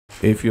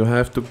If you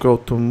have to go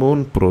to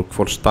Moonbrook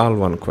for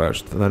Stalvan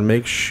quest, then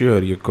make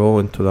sure you go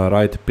into the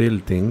right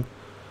building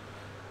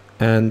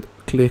and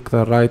click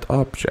the right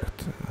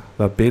object.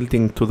 The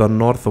building to the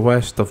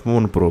northwest of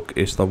Moonbrook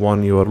is the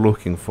one you are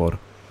looking for.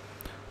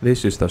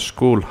 This is the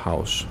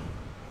schoolhouse.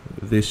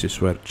 This is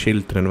where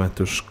children went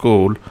to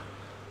school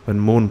when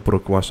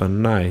Moonbrook was a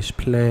nice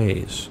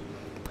place.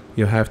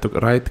 You have to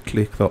right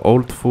click the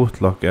old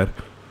footlocker,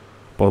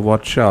 but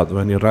watch out,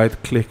 when you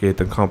right click it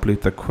and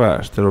complete the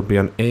quest, there will be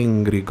an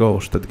angry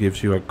ghost that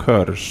gives you a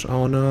curse.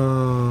 Oh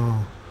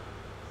no!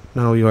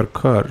 Now you are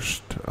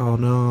cursed. Oh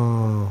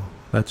no!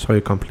 That's how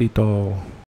you complete all.